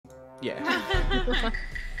Yeah.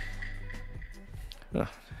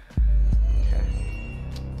 Okay.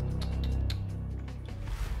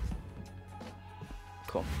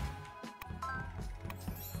 Cool.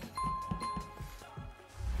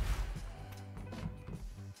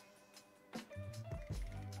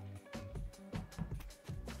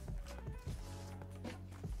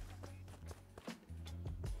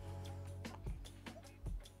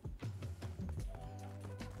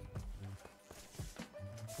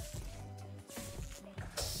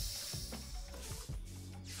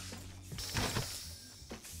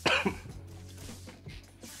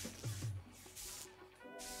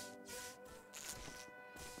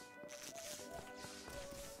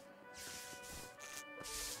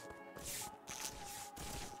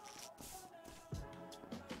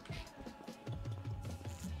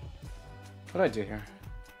 What do I do here?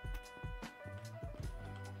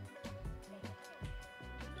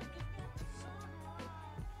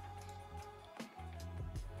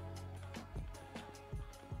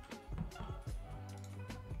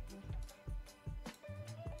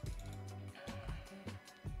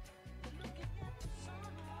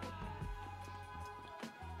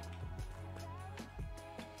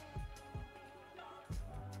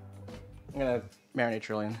 I'm gonna marinate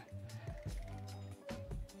Drillian.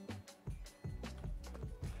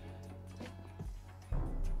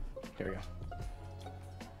 Here we go.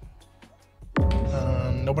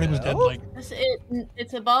 Nobody was dead. Like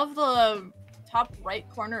It's above the top right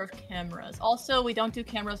corner of cameras. Also, we don't do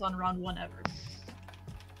cameras on round 1 ever.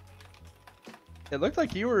 It looked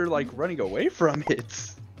like you were like running away from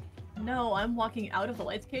it. No, I'm walking out of the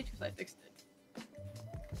lights cage because I fixed it.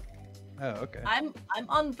 Oh, okay. I'm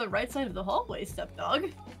on the right side of the hallway,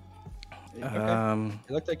 StepDog. Okay.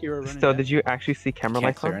 It looked like you were running. So did you actually see camera Can't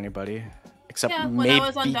lights clear on? anybody except Yeah, when maybe I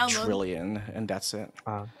was on download. Drillian, and that's it.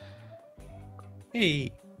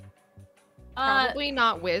 hey, Probably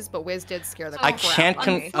not Wiz, but Wiz did scare the So I crap can't. out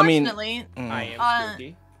of me. I mean, Unfortunately, I am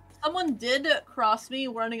spooky. someone did cross me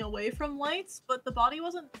running away from lights, but the body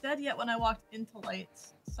wasn't dead yet when I walked into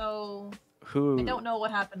lights. So who? I don't know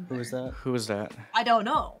what happened. Who was there. that? Who was that? I don't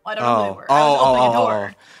know. I don't know who they were. Oh, I was opening a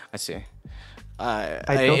door. I see. I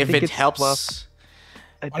don't if think it it's helps. fluff.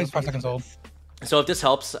 I don't body's 5 think seconds old. So if this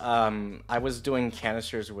helps, I was doing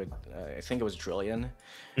canisters with, I think it was Drillian.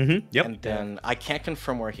 Mm-hmm. Yep. And then I can't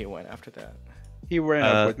confirm where he went after that. He ran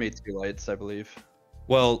up with me to lights, I believe.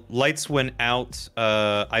 Well, lights went out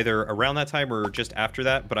either around that time or just after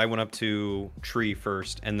that, but I went up to tree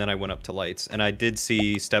first, and then I went up to lights. And I did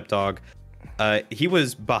see StepDog. He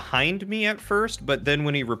was behind me at first, but then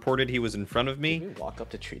when he reported he was in front of me... Did we walk up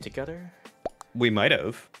the tree together? We might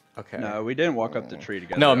have. Okay. No, we didn't walk up the tree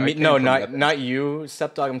together. No, not you,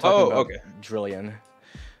 StepDog. I'm talking about Drillian.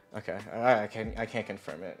 Okay, I can't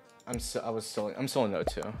confirm it. I'm still in no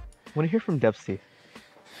too. I want to hear from devcee.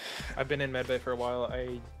 I've been in medbay for a while.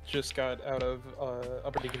 I just got out of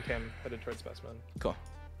upper deacon cam headed towards specimen. Cool.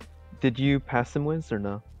 Did you pass him, Wiz, or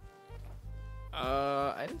no?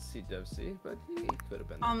 I didn't see devcee, but he could have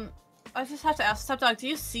been there. I just have to ask, StepDog, do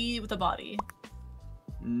you see the body?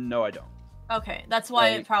 No, I don't. Okay, that's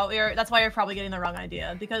why you're probably getting the wrong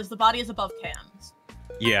idea, because the body is above cams.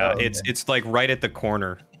 Yeah, it's like right at the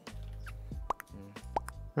corner.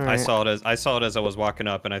 All I right. saw it as I was walking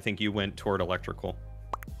up, and I think you went toward electrical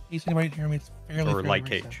Is anybody hear me? It's fairly or light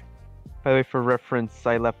recent. cage. By the way, for reference,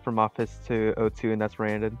 I left from office to O2, and that's where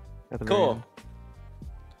I ended. At the very Cool. end.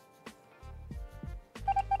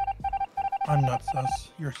 I'm not sus.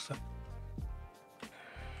 You're sus.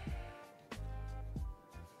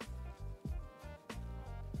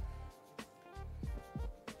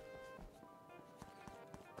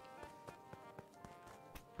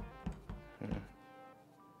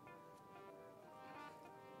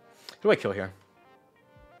 Who do I kill here?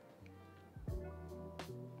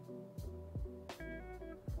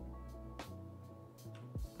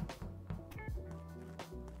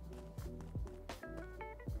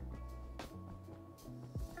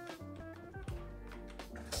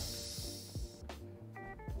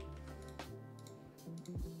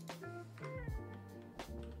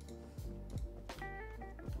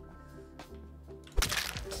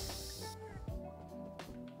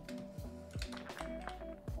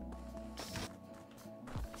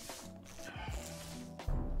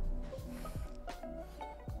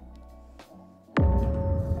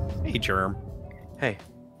 Hey, Germ. Hey.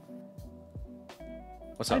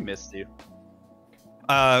 What's I up? missed you.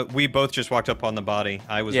 We both just walked up on the body.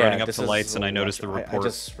 I was running up to lights, and I noticed the report. I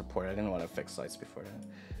just reported. I didn't want to fix lights before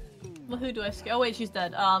that. Well, who do I scare? Oh wait, she's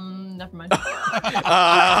dead. Never mind.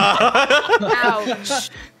 Ouch.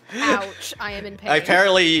 Ouch! I am in pain.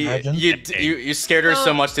 Apparently, Imagine. you scared her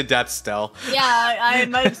so much to death, Stell. Yeah, I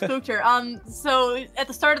might have spooked her. So at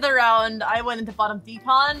the start of the round, I went into bottom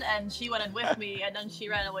decon, and she went in with me, and then she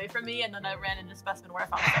ran away from me, and then I ran into specimen where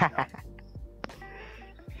I found her.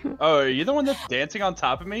 Oh, are you the one that's dancing on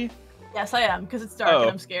top of me? Yes, I am, because it's dark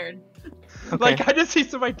and I'm scared. Okay. Like, I just see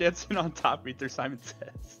somebody dancing on top of me through Simon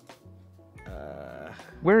Says.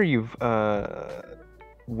 Where are you,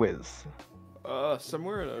 Wiz?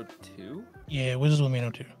 Somewhere in 02. Yeah, Wiz is with me now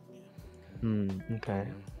too. Okay.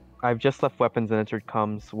 I've just left weapons and entered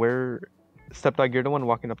comms. Where, StepDog, you're the one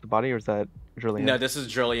walking up the body, or is that Drillian? No, this is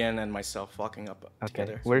Drillian and myself walking up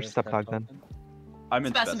together. Where's StepDog then? I'm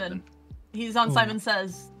in Specimen. He's on Simon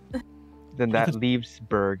Says. Then that leaves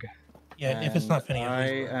Berg. Yeah, if it's not Finne.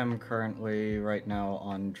 I am currently right now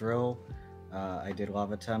on drill. I did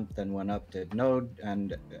lava temp, then went up, did node,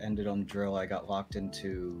 and ended on drill. I got locked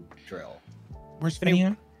into drill. Where's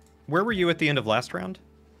Finne at? Where were you at the end of last round?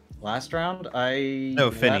 Last round,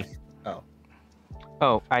 No, Finne.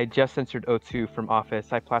 Oh, I just entered O2 from office.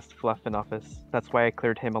 I plastic fluff in office. That's why I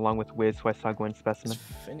cleared him along with Wiz, who I saw go in specimen.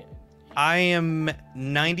 I am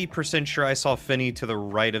 90% sure I saw Finne to the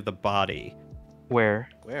right of the body. Where?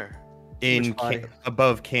 In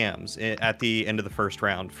above cams at the end of the first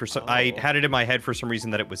round. I had it in my head for some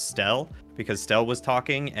reason that it was Stell, because Stell was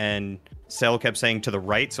talking and Stell kept saying to the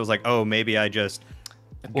right, so I was like, oh, maybe I just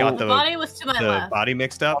got the body was to my left. Body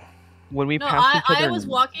mixed up. When we No, passed each other, I was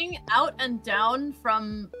walking out and down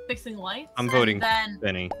from fixing lights. I'm voting then...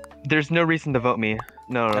 Finne. There's no reason to vote me.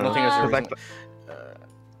 No. I don't think there's a reason.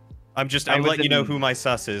 I'm letting you know who my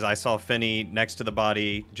sus is. I saw Finne next to the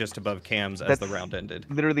body, just above cams as the round ended.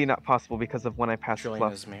 Literally not possible because of when I passed fluff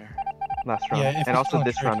last round, Yeah, and also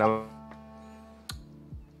this round.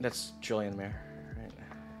 That's Julian Mayer, right?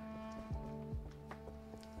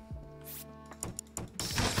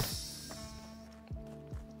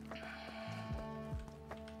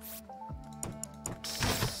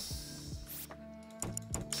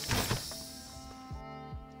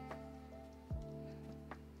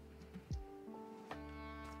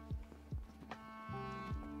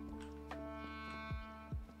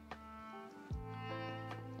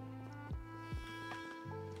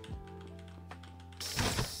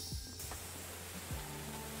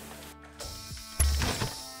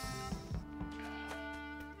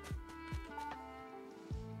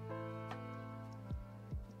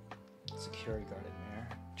 Security guard in there.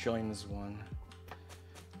 Julian is one.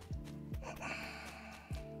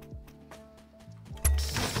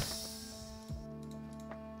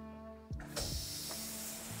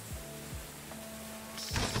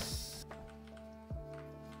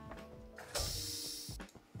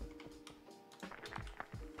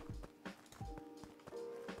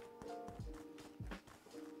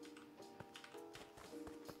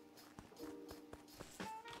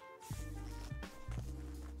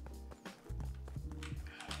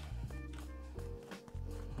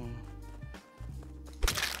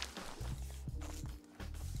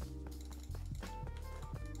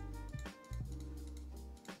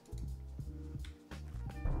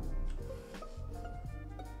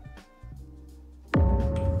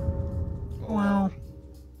 Wow.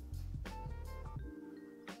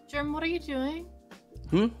 Jerm, what are you doing?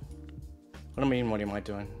 What do you mean, what am I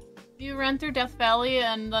doing? You ran through Death Valley,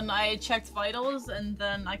 and then I checked vitals, and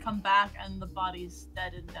then I come back, and the body's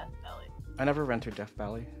dead in Death Valley. I never ran through Death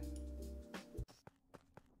Valley.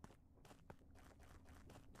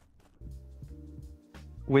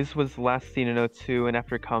 Wiz was last seen in O2, and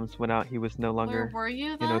after comms went out, he was no longer Where were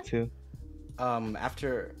you in then? O2.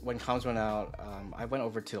 After when comms went out, I went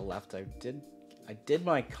over to the left. I did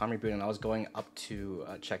my comm reboot, and I was going up to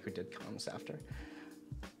check who did comms after.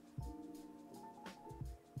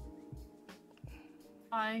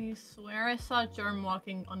 I swear I saw Jerm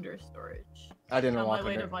walking under storage. I didn't on walk my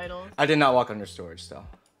way under. to vitals. I did not walk under storage, though.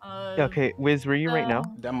 Okay, Wiz, where are you right now?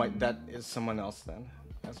 That is someone else then.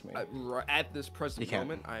 That's me. At this present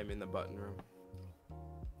moment, I am in the button room.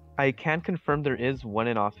 I can confirm there is one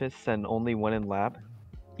in office and only one in lab.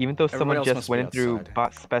 Even though someone else just must went be in through outside.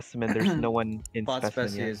 bot specimen, there's no one in Bot specimen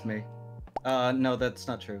Specie yet. is me. No, that's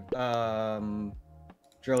not true. I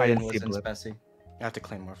Drillian didn't was see in Blip. Specie. I have to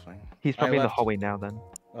claim more flame. He's probably in the left- hallway now then.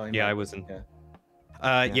 Oh, he Yeah, might I be, wasn't.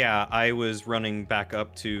 yeah. Yeah, I was running back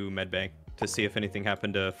up to medbay to see if anything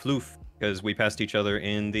happened to Floof, because we passed each other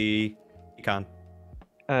in the econ.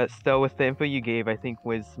 Still, with the info you gave, I think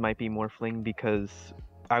Wiz might be more fling because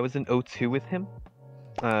I was in O2 with him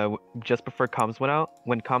just before comms went out.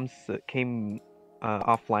 When comms came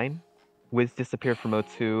offline, Wiz disappeared from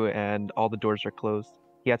O2 and all the doors are closed.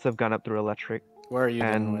 He had to have gone up through electric. Where are you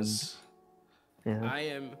then, and Wiz? Yeah. I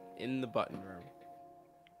am in the button room.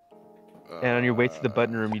 And on your way to the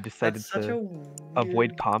button room, you decided to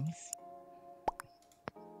avoid comms.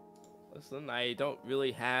 Listen, I don't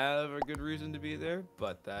really have a good reason to be there,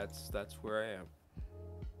 but that's where I am.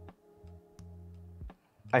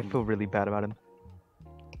 I feel really bad about him.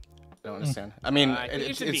 I don't understand. I mean,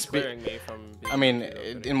 you should be clearing me from. I mean,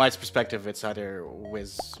 in my perspective, it's either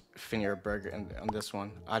Wiz, Finne, or Berg on this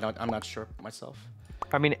one. I'm not sure myself.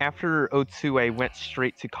 I mean, after O2, I went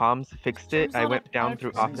straight to comms, fixed it. I went down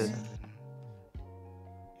through office.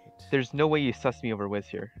 There's no way you suss me over Wiz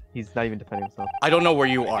here. He's not even defending himself. I don't know where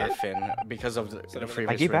you are, Finn, because of the previous.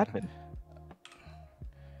 I gave admin.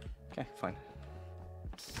 Okay, fine.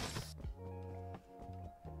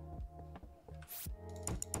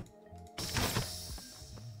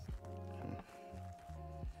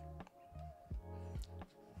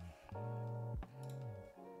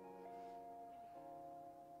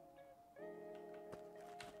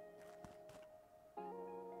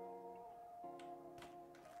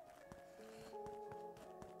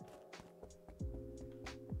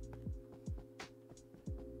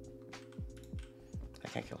 I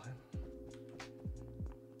can't kill him.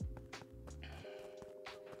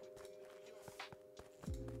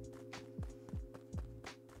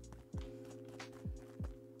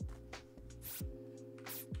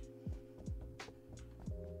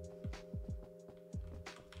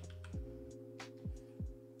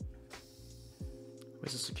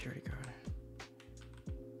 Where's the security guard?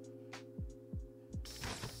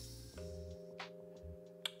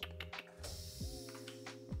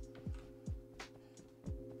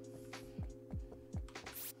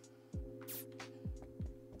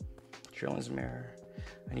 Drillian's mirror.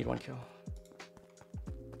 I need one kill.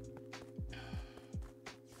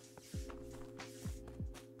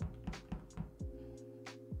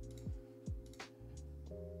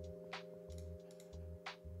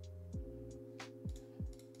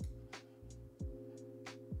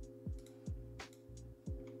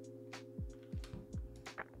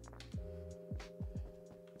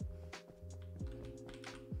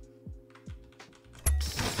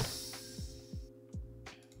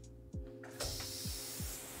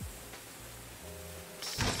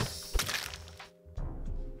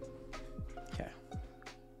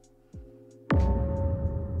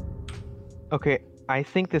 Okay, I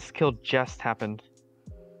think this kill just happened.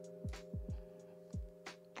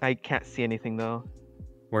 I can't see anything though.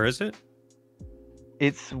 Where is it?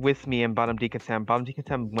 It's with me and bottom decontam. Bottom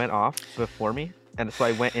decontam went off before me, and so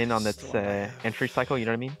I went in on its entry cycle. You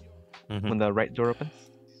know what I mean? Mm-hmm. When the right door opens.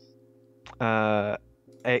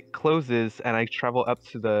 It closes, and I travel up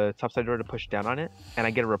to the top side door to push down on it, and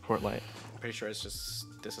I get a report light. I'm pretty sure it's just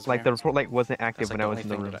this is like the report light wasn't active when I was in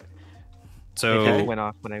the room. So it went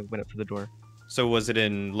off when I went up to the door. So was it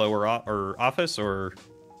in lower or office or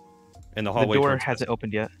in the hallway? The door hasn't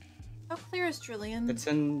opened yet. How clear is Drillian? It's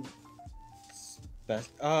in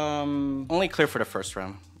best. Only clear for the first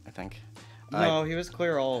round, I think. No, he was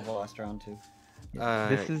clear all of last round too.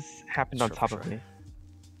 This has happened on top of me.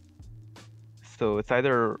 So it's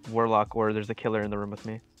either Warlock or there's a killer in the room with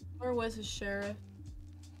me. Or was a sheriff?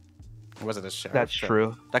 Was it a sheriff? That's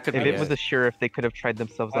true. That could if be it was a sheriff, they could have tried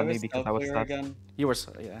themselves on me because I was stuck. You were,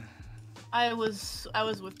 yeah. I was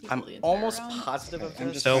with people I'm the entire almost round. positive of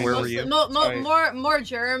this. So where were you? More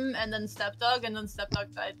Germ and then StepDog, and then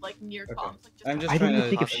StepDog died like near comms. Like, I'm just I trying didn't to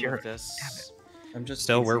think of sheriff. I'm just.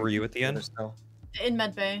 Stell, where were you at the end? In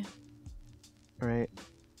medbay. Right.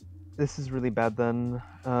 This is really bad then.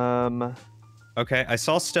 Okay, I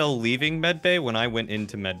saw Stell leaving medbay when I went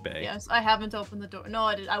into medbay. Yes, I haven't opened the door. No,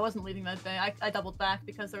 I wasn't leaving medbay. I doubled back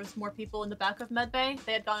because there was more people in the back of medbay.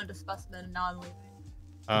 They had gone into specimen, and now I'm leaving.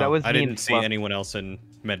 That was I me didn't and see Fluff. anyone else in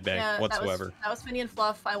medbay whatsoever. That was Finne and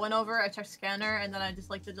Fluff. I went over, I checked scanner, and then I just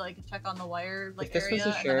did check on the wire If this area.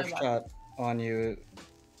 was a sheriff shot on you,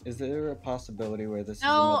 is there a possibility where this?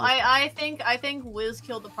 No, is another... I think Wiz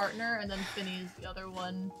killed the partner, and then Finne is the other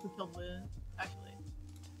one who killed Wiz. Actually.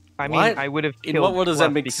 I mean, I would have killed what world does Fluff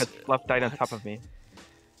that make because Fluff died on top of me.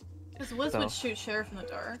 Because Wiz would shoot sheriff in the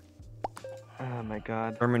dark. Oh my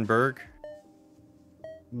god. Berg.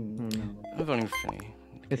 I'm voting Finne.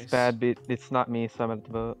 It's bad, but it's not me, so I'm at the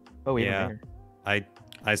vote. Oh wait, yeah. I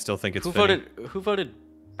still think it's Finne. Who voted?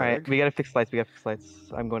 Alright, we gotta fix lights.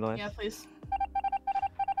 I'm going to lights. Yeah, please.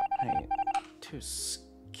 Hey, 2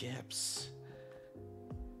 skips.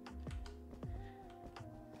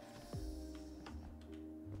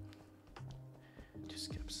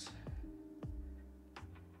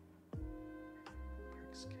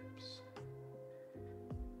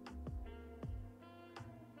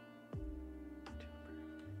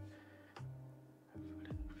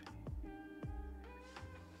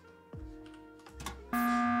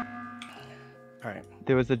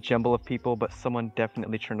 There was a jumble of people, but someone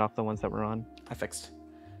definitely turned off the ones that were on. I fixed.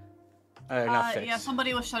 Not fixed. Yeah,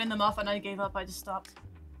 somebody was shutting them off and I gave up. I just stopped.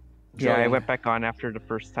 Yeah, I Drillian. went back on after the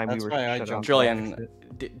first time That's we were why I shut off. jumped Drillian,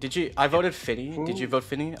 did you? I voted Finne. Did you vote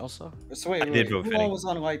Finne also? So wait, I did vote who Finne. all was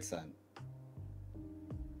on lights then?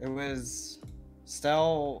 It was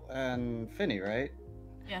Stell and Finne, right?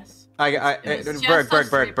 Yes.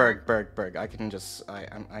 Berg. Berg. I can just.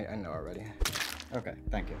 I know already. Okay,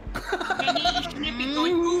 thank you. You shouldn't be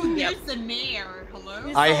going, ooh, there's the mayor. Hello?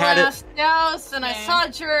 I had it. House and I saw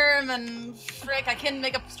Germ and frick, I couldn't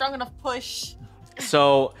make a strong enough push.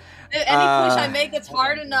 So. Any push I make that's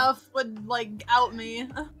hard enough would like out me.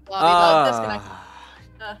 Disconnect.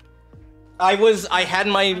 I had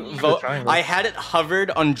my vote. I had it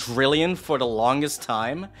hovered on Drillian for the longest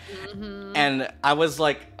time, and I was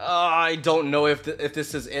like, oh, I don't know if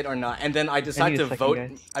this is it or not. And then I decided to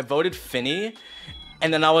vote. I voted Finne,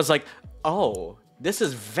 and then I was like, oh, this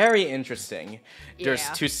is very interesting. There's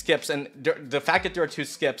 2 skips, and the fact that there are 2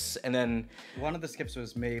 skips, and then one of the skips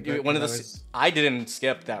was me. I didn't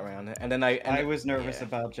skip that round, and then I was nervous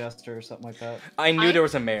about Jester or something like that. I knew there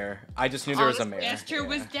was a mayor. I just knew there was a mayor. Jester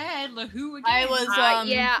was dead. LaWhooligan. I was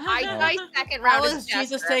I second round. I was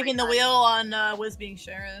Jesus taking the wheel on Wiz being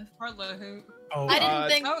sheriff. Or LaWho. Oh. I didn't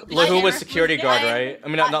think LaWho was security guard, right? I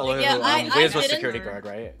mean, not LaWho. Yeah, Wiz was security guard,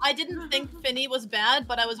 right? I didn't think Finne was bad,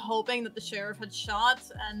 but I was hoping that the sheriff had shot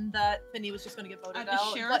and that Finne was just going to get voted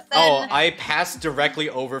out. But then, I passed directly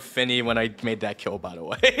over Finne when I made that kill, by the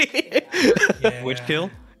way. Which kill?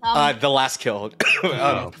 The last kill.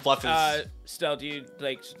 Fluff is. Stell, do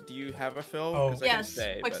you have a fill? Oh. Yes,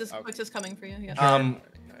 Quix is coming for you. Yeah.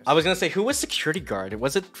 I was gonna say, who was security guard?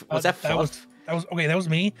 Was that Fluff? That was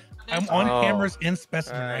me. I'm on cameras in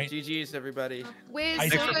specimen, right? GG's, everybody. Wiz,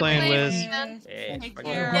 thanks for playing, Wiz. Yeah,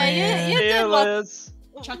 you did well.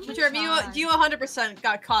 Jerm, you 100%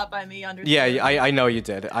 got caught by me under. Yeah, I know you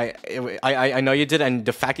did. I know you did, and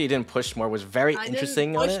the fact that you didn't push more was very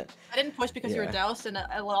interesting on it. I didn't push because you were doused, and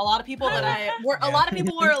a lot of people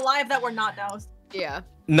were alive that were not doused. Yeah.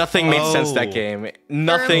 Nothing made sense that game.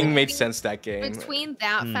 Nothing made sense that game. Between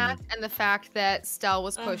that fact and the fact that Stell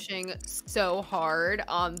was pushing so hard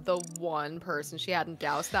on the one person she hadn't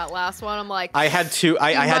doused that last one, I'm like, I had the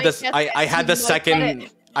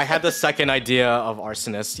second idea of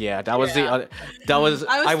arsonist. Yeah, that was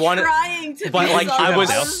I wanted, trying to but like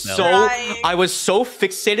I was so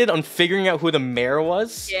fixated on figuring out who the mayor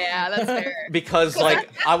was. Yeah, that's fair. Because like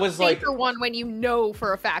I was like, for one when you know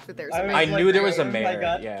for a fact that there's a mayor. I knew there was a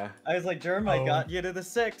mayor. Yeah. I was like, Germ, I got you to the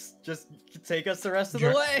 6. Just take us the rest of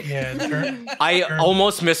the way. Yeah. I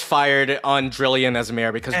almost misfired on Drillian as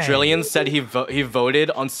mayor because Drillian said he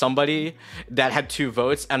voted on somebody that had 2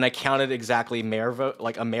 votes, and I counted exactly mayor vote,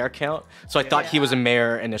 like a mayor count. So I thought he was a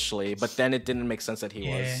mayor initially, but then it didn't make sense that he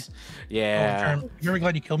was. Yeah. I'm very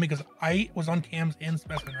glad you killed me because I was on cams in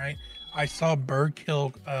specimen, right? I saw Berg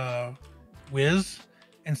kill Wiz,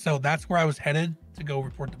 and so that's where I was headed to go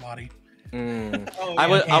report the body.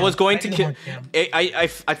 I was going to kill. I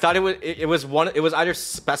thought it was either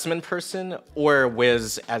specimen person or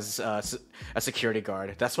Wiz as a security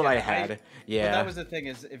guard. That's what I had. Yeah. But that was the thing,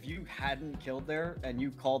 is if you hadn't killed there and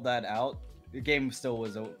you called that out, the game still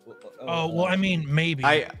was. Well, I mean, maybe.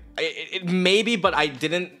 Maybe, but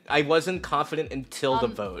I wasn't confident until the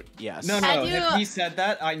vote. Yes. No. If he said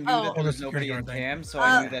that, I knew that there was nobody in cam, so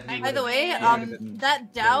I knew that he. By the way,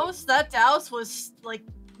 that douse was like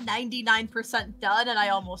 99% done, and I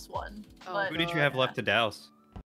almost won. Who did you have left to douse?